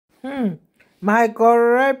Hmm. My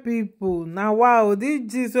correct people. Now wow, this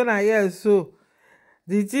gist when I hear so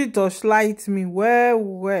the gist touchlight me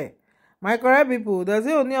well. My correct people, they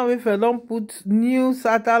say Ooni of Ife don put new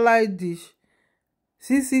satellite dish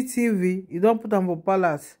CCTV. You don't put am for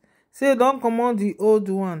palace. Say don't comot the old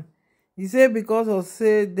one. He say because of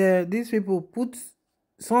say these people put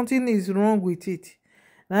something is wrong with it.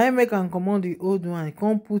 Now I make am comot the old one. He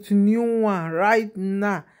come put new one right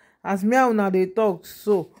now. As me and una dey talk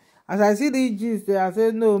so. As I see dis gist there, I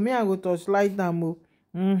say no, me I go touchlight am o.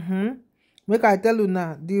 Make I tell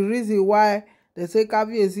una the reason why they say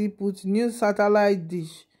Kabiyesi put new satellite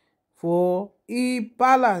dish for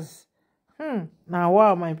palace. Na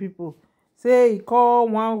wow, my people. Say he call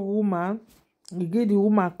one woman, he give the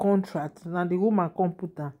woman contract, na the woman come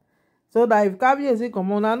put am. So that if Kabiyesi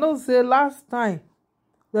comot, I know say last time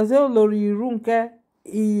they say Olori Runke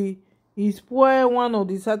he spoil one of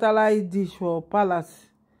the satellite dish for palace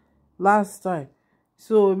last time.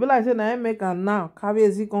 So e be like say na him make am now.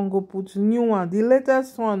 Kabiyesi come go put new one, the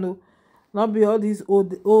latest one o, not be all these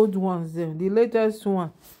old ones dem. The latest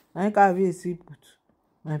one na him Kabiyesi put.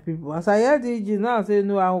 My people, as I hear this gist now, I say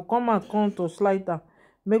no, I will come and come touchlight am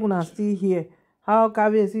make una still hear how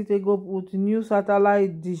Kabiyesi take go put new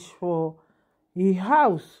satellite dish for him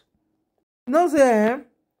house. You know say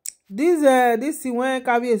this thing wey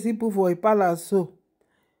Kabiyesi put for him palace, so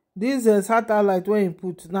this satellite wey him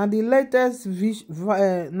put na the latest vision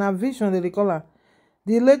dem dey call am,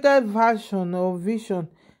 the latest version of vision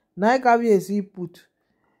na Kabiyesi put.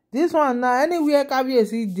 This one na anywhere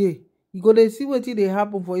Kabiyesi dey, you go dey see wetin dey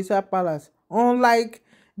happen for inside palace. Unlike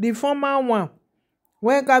the former one,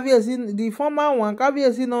 when the former one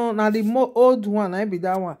Kabiyesi no na the old one, na be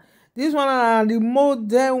that one. This one na the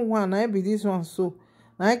modern one, na be this one. So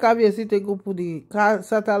na Kabiyesi take go put the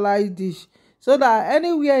satellite dish, so that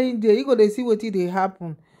anywhere in there you go dey see wetin dey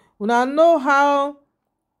happen. Una know how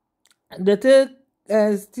they take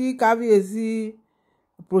still Kabiyesi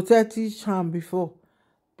protect each hand before,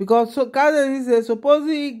 because so Kabiyesi say suppose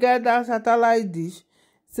he get that satellite dish,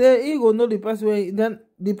 say he go know the person wey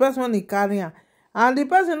the person when he carry am, and the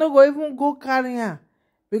person no go even go carry am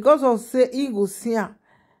because of say he go see am.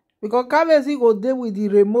 Because Kabiyesi go dey with the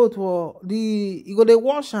remote for he go dey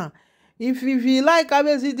watch am. If he like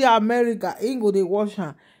Kabiyesi dey America, he go dey watch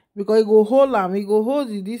am because he go hold am, he go hold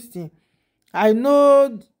this thing. I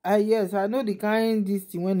know, yes, I know the kind this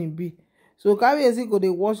thing when e be. So Kabiyesi go dey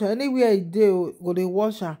watch am anywhere he dey, go dey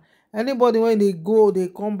watch am. Anybody when they go, they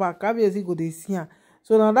come back, Kabiyesi go dey see am.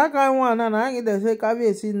 So now that kind one now, I get they say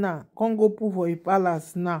Kabiyesi now come go put for a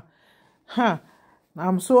palace now.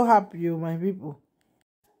 I'm so happy, my people.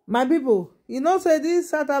 My people, you know say this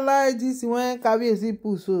satellite dish when Kabiyesi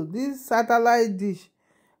put, so this satellite dish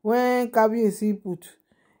when Kabiyesi put,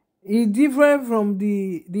 e different from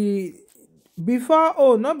the before.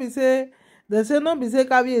 Oh, not be say they say not be say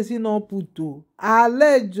Kabiyesi no put o.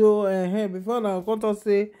 Alejo before now come talk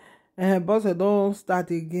say boss don start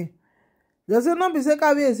again. They say not be say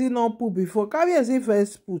Kabiyesi no put before. Kabiyesi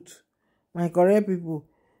first put, my correct people.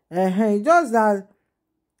 Just that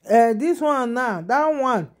this one now, that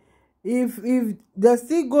one, if they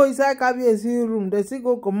still go inside Kabiyesi room, they still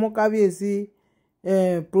go comot Kabiyesi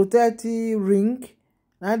protective ring,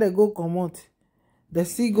 now they go comot, they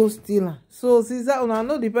still go steal am. So since that una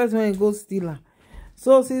know the person when go steal am.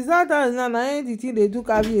 So since that time now, na the thing they do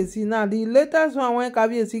Kabiyesi now, the latest one when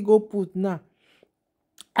Kabiyesi go put now,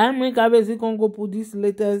 I mean Kabiyesi come go put this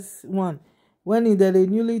latest one when they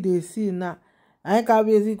newly they see now. I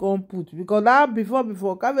Kabiyesi come put, because that before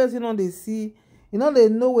Kabiyesi no dey see, you know, they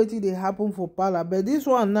know wetin dey happen for palace. But this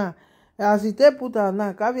one now, as he take put am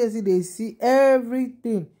now, Kabiyesi dey see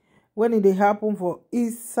everything when it dey happen for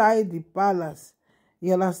inside the palace.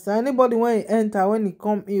 You understand? Anybody when he enter, when he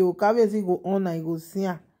come here, Kabiyesi go on and he go see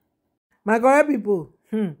am. My correct people,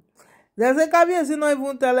 they say Kabiyesi no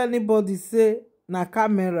even tell anybody say na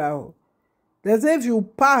camera o. They say if you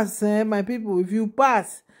pass, my people, if you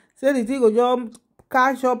pass, say the thing go just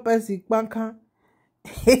catch up person kpankan.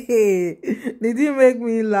 The thing make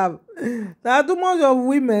me laugh. Na too much of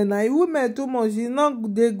women, na women too much, e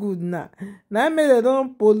not dey good now. Now make dem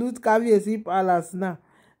don pollute Kabiyesi palace now.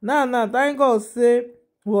 Now thank God say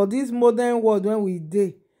for this modern world when we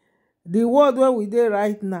dey, the world when we dey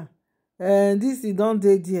right now, this e don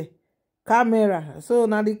dey there, camera. So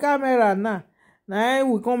na the camera now, na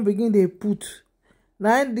we come begin dey put.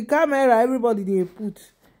 Na the camera everybody dey put.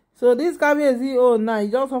 So this Kabiyesi own now, e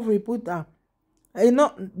just have to put am. They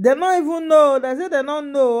don't even know. They say they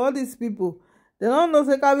don't know. All these people, they don't know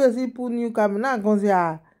say Kabiyesi put new camera. Now come say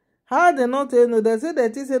how they not know. They say they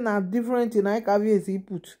think say na different thing na Kabiyesi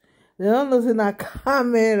put. They don't know say na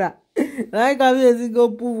camera. Like Kabiyesi go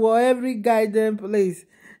put for every guidance place,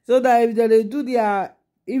 so that if they do their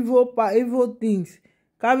evil things,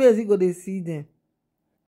 Kabiyesi go dey see them.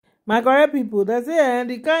 My correct people, they say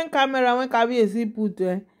the kind camera when Kabiyesi put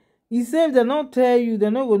e say if dem no tell you,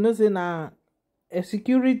 dem no go know say na a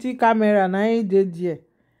security camera na im dey there.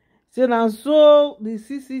 Say na so the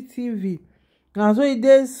CCTV na so e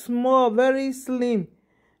dey small, very slim.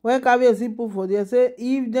 When Kabiyesi put for there, say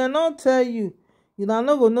if dem no tell you, you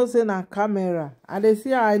no go know say na camera. And they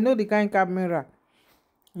say I know the kind camera.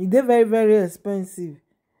 E dey very very expensive.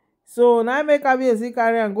 So na make Kabiyesi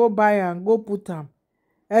carry am go buy am, go put am.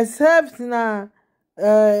 Except na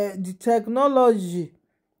the technology,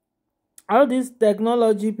 all these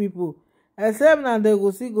technology people, except na they go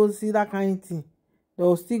still go see that kind thing, they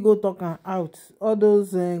go still go talk am out. All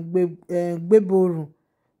those gbeboru,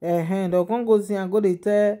 they come go see and go dey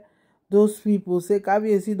tell those people say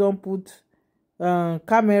Kabiyesi don put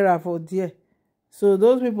camera for there. So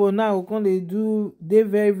those people now go come dey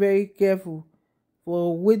very very careful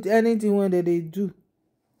for with anything when they do.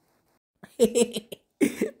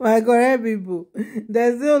 My correct people,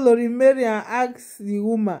 dem say Olori Mariam ask the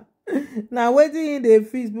woman na wetin im dey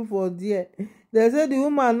fix for there. Dem say the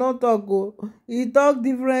woman no talk o, e talk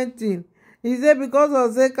different thing. E say because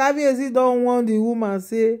of say Kabiyesi don warn the woman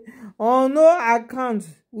say on no account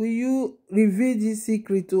will you reveal this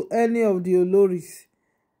secret to any of the Oloris.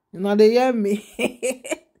 Una dey hear me?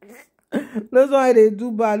 Those one dey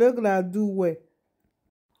do bad, make una do well.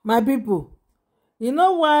 My people, you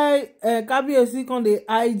know why Kabiyesi come dey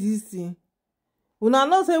hide dis thing? Una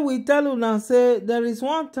know say we tell una say there is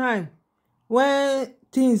one time when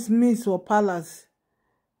things miss for palace.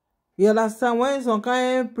 You understand? When some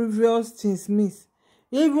kind previous things miss.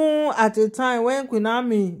 Even at a time when Queen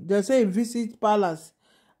Naomi, they say visit palace,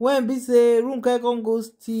 when be say Ronke come go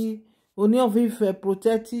steal Ooni of Ife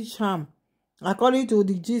protective charm, according to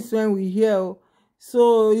the gist when we hear.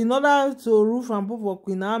 So in order to roof and put for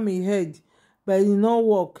Queen Naomi head, but e no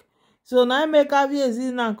work. So now make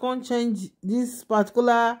Kabiyesi now come change this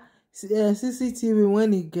particular CCTV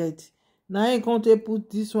when e get. Now he can't put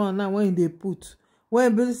this one now when they put.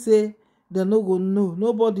 When people say they no go know,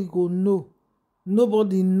 nobody go know,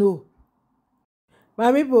 nobody know.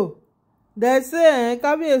 My people, they say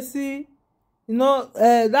Kabiyesi, you know,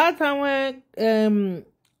 that time when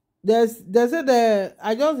they say that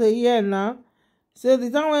I just a year now. Say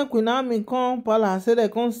the time when Queen Naomi come palace, say they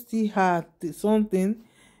come steal her something.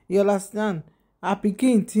 You understand? Her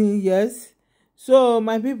pikin thing, yes. So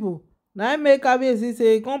my people, now make Kabiyesi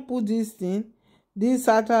say come put this thing, this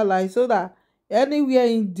satellite, so that anywhere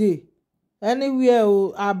in dey,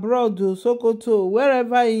 anywhere abroad or Sokoto,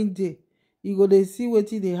 wherever in dey, you go dey see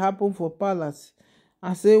wetin dey happen for palace.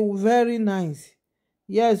 I say very nice.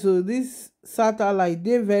 Yes, so this satellite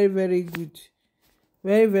dey very very good,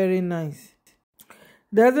 very very nice.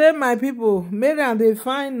 They say my people, Mariam dey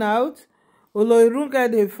find out,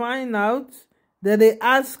 Olori dey find out, that they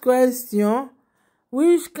ask question,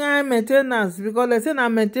 which kind main ten ance, because they say na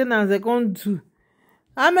main ten ance they can't do.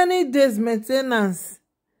 How many days main ten ance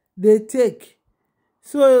they take?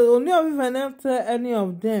 So Ooni of Ife never tell any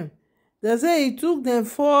of them. They say it took them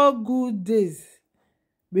 4 good days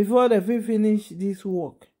before they finish this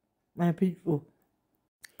work. My people,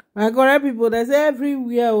 my correct people, they say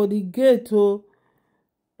everywhere the gate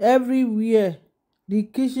everywhere, the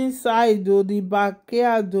kitchen side the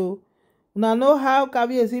backyard una know how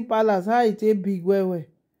Kabiyesi palace, how it take big well.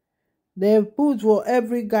 They put for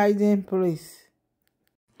every guiding place.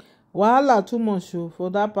 Wahala too much for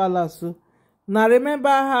that palace. Now remember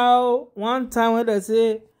how one time when they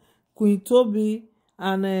say Queen Toby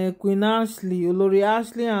and Queen Ashley, Olori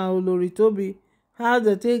Ashley and Olori Toby, how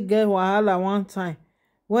they take get wahala one time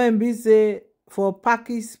when be say for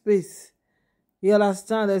parking space. You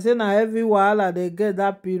understand? They say na every wahala they get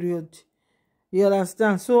that period. You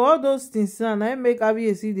understand? So all those things now make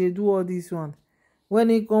Kabiyesi they do all this one. When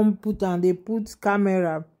he come put and they put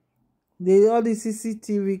camera, all the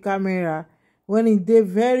CCTV camera, when it dey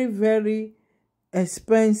very very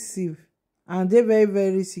expensive and they very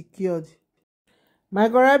very secured. My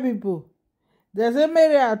correct people, they say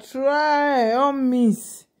Mariam try on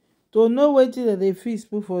means to know wetin that they fix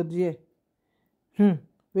put for there.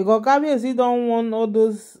 Because Kabiyesi don't want all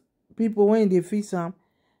those people when they fix am,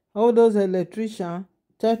 all those electrician,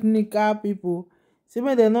 technical people, say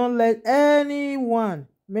make dem not let anyone,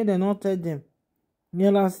 make dem not tell them. You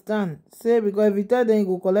understand? Say because if you tell them, you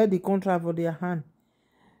go collect the contract for their hand.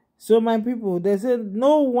 So my people, they say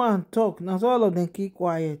no one talk. Now so all of them keep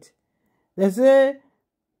quiet. They say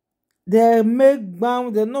dem make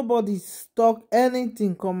gbam, dem nobody talk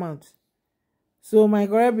anything come out. So my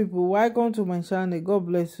correct pipo, welcome to my channel. God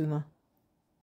bless you now.